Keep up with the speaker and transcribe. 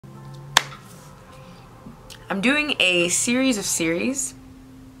I'm doing a series of series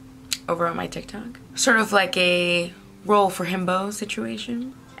over on my TikTok. Sort of like a roll for himbo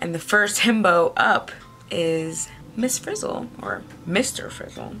situation. And the first himbo up is Miss Frizzle, or Mr.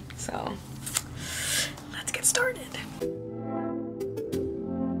 Frizzle. So let's get started.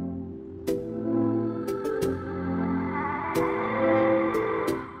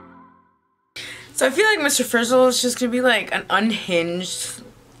 So I feel like Mr. Frizzle is just gonna be like an unhinged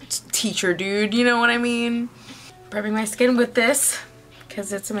teacher dude, you know what I mean? Prepping my skin with this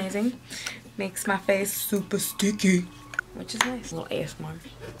because it's amazing. Makes my face super sticky, which is nice. A little ASMR.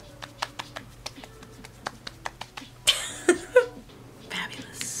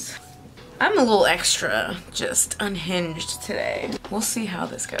 Fabulous. I'm a little extra just unhinged today. We'll see how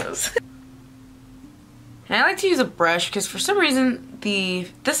this goes. And I like to use a brush because for some reason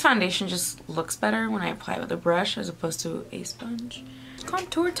this foundation just looks better when I apply it with a brush as opposed to a sponge.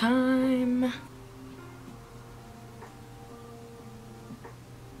 Contour time.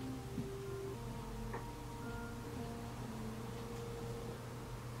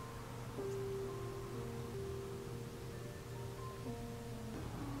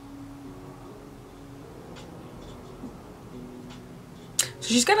 So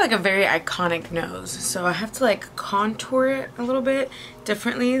she's got like a very iconic nose, so I have to like contour it a little bit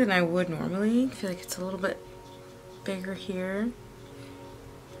differently than I would normally. I feel like it's a little bit bigger here.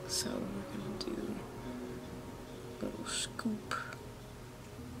 So we're gonna do a little scoop.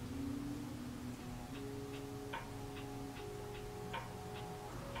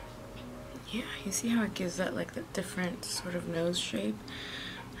 Yeah, you see how it gives that like the different sort of nose shape?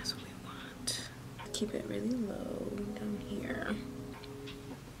 That's what we want. Keep it really low down here.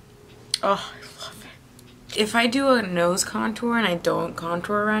 Oh, I love it. If I do a nose contour and I don't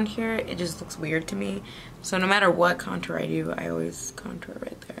contour around here, it just looks weird to me. So no matter what contour I do, I always contour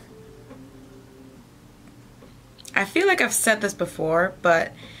right there. I feel like I've said this before,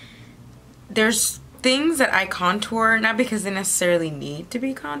 but there's things that I contour, not because they necessarily need to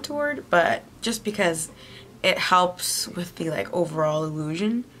be contoured, but just because it helps with the like overall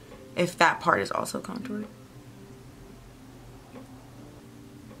illusion if that part is also contoured.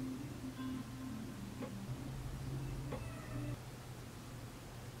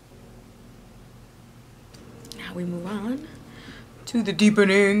 Now we move on to the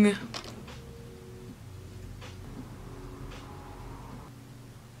deepening.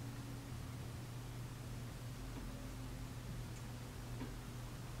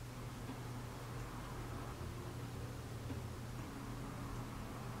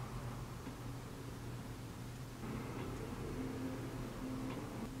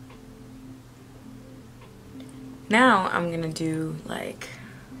 Now I'm gonna do like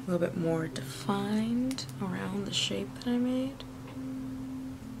a little bit more defined around the shape that I made.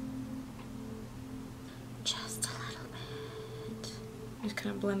 Just a little bit. Just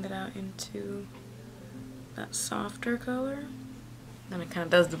kind of blend it out into that softer color. Then it kind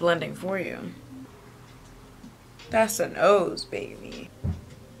of does the blending for you. That's a nose, baby.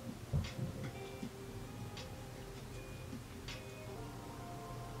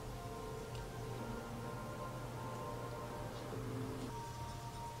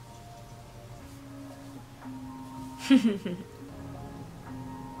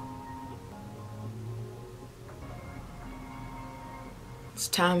 It's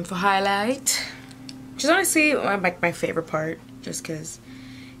time for highlight, which is honestly like my favorite part, just because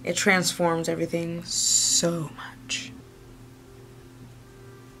it transforms everything so much.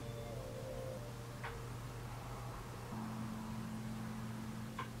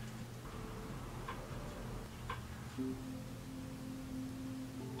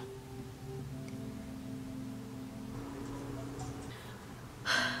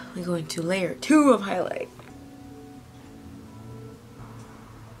 We go into layer 2 of highlight.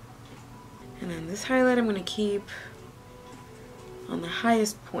 And then this highlight I'm going to keep on the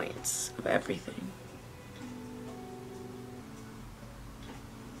highest points of everything.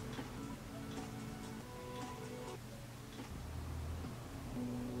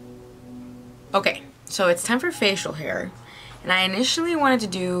 Okay, so it's time for facial hair. And I initially wanted to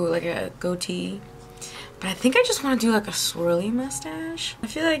do like a goatee, but I think I just want to do like a swirly mustache. I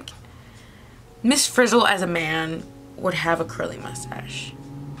feel like Miss Frizzle as a man would have a curly mustache.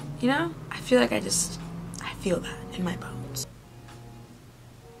 You know? I feel like I feel that in my bones.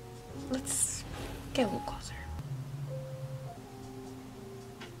 Let's get a little closer.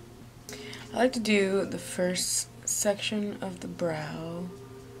 I like to do the first section of the brow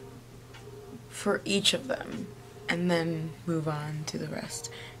for each of them and then move on to the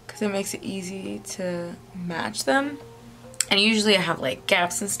rest, because it makes it easy to match them. And usually I have like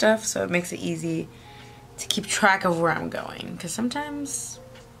gaps and stuff, so it makes it easy to keep track of where I'm going, because sometimes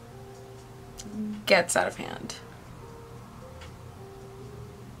it gets out of hand.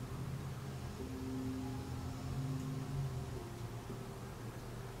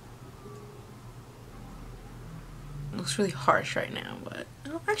 It looks really harsh right now, but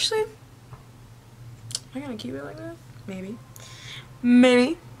oh, actually, am I gonna keep it like that? Maybe.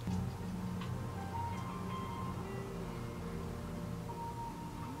 Maybe.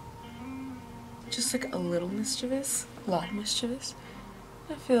 Just like a little mischievous, a lot mischievous.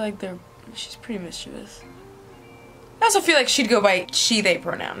 I feel like she's pretty mischievous. I also feel like she'd go by she, they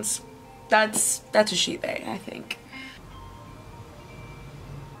pronouns. That's a she, they, I think.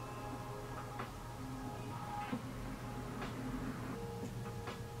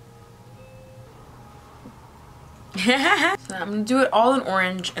 So I'm gonna do it all in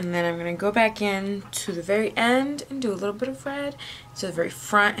orange, and then I'm gonna go back in to the very end and do a little bit of red, to the very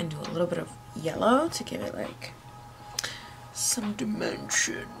front and do a little bit of yellow to give it like some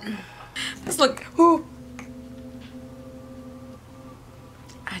dimension. Let's look. Ooh.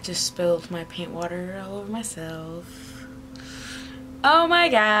 I just spilled my paint water all over myself. Oh my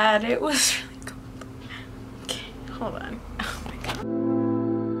god, it was really cold. Okay, hold on. Oh my god.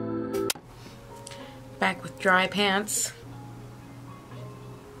 Back with dry pants.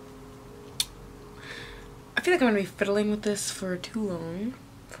 I feel like I'm gonna be fiddling with this for too long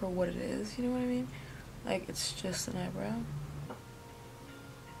for what it is, you know what I mean? Like, it's just an eyebrow.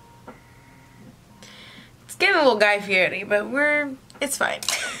 It's getting a little Guy Fieri, but it's fine.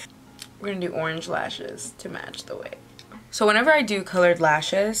 We're gonna do orange lashes to match the wig. So whenever I do colored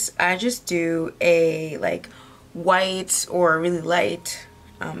lashes, I just do a like white or really light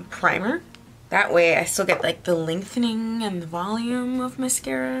primer. That way I still get like the lengthening and the volume of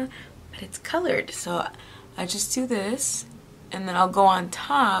mascara, but it's colored. So I just do this, and then I'll go on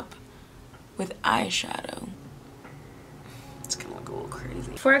top with eyeshadow. It's gonna look a little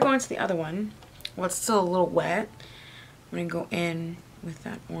crazy. Before I go into the other one, well, it's still a little wet, I'm gonna go in with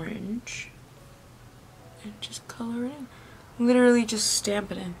that orange and just color it in. Literally just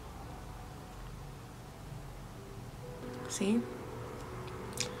stamp it in. See?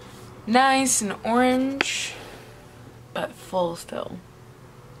 Nice and orange, but full still.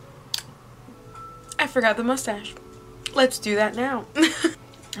 I forgot the mustache. Let's do that now.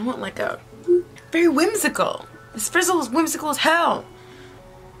 I want like a very whimsical. This Frizzle is whimsical as hell.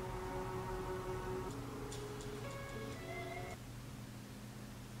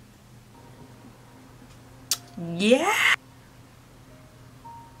 Yeah.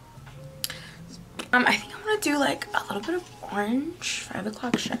 I think I'm gonna do like a little bit of orange 5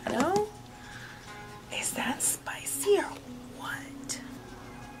 o'clock shadow. Is that spicy or what?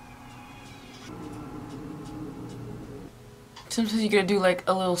 Sometimes you gotta do like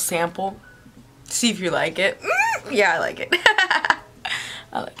a little sample. See if you like it. Yeah, I like it. I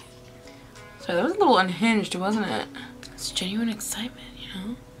like it. Sorry, that was a little unhinged, wasn't it? It's genuine excitement, you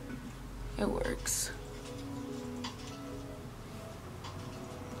know? It works.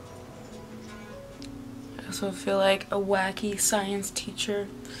 I also feel like a wacky science teacher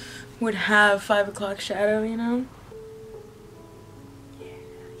would have 5 o'clock shadow, you know?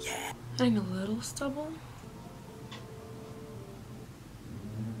 Yeah. Adding a little stubble.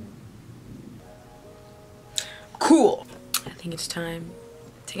 Cool. I think it's time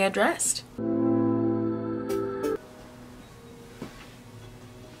to get dressed.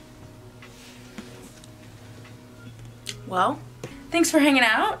 Well, thanks for hanging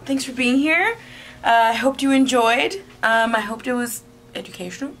out. Thanks for being here. I hope you enjoyed. I hoped it was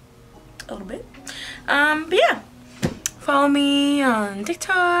educational a little bit. But yeah, follow me on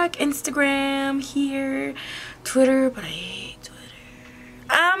TikTok, Instagram, here, Twitter, but I hate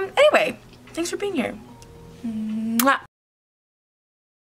Twitter. Anyway, thanks for being here. Mwah.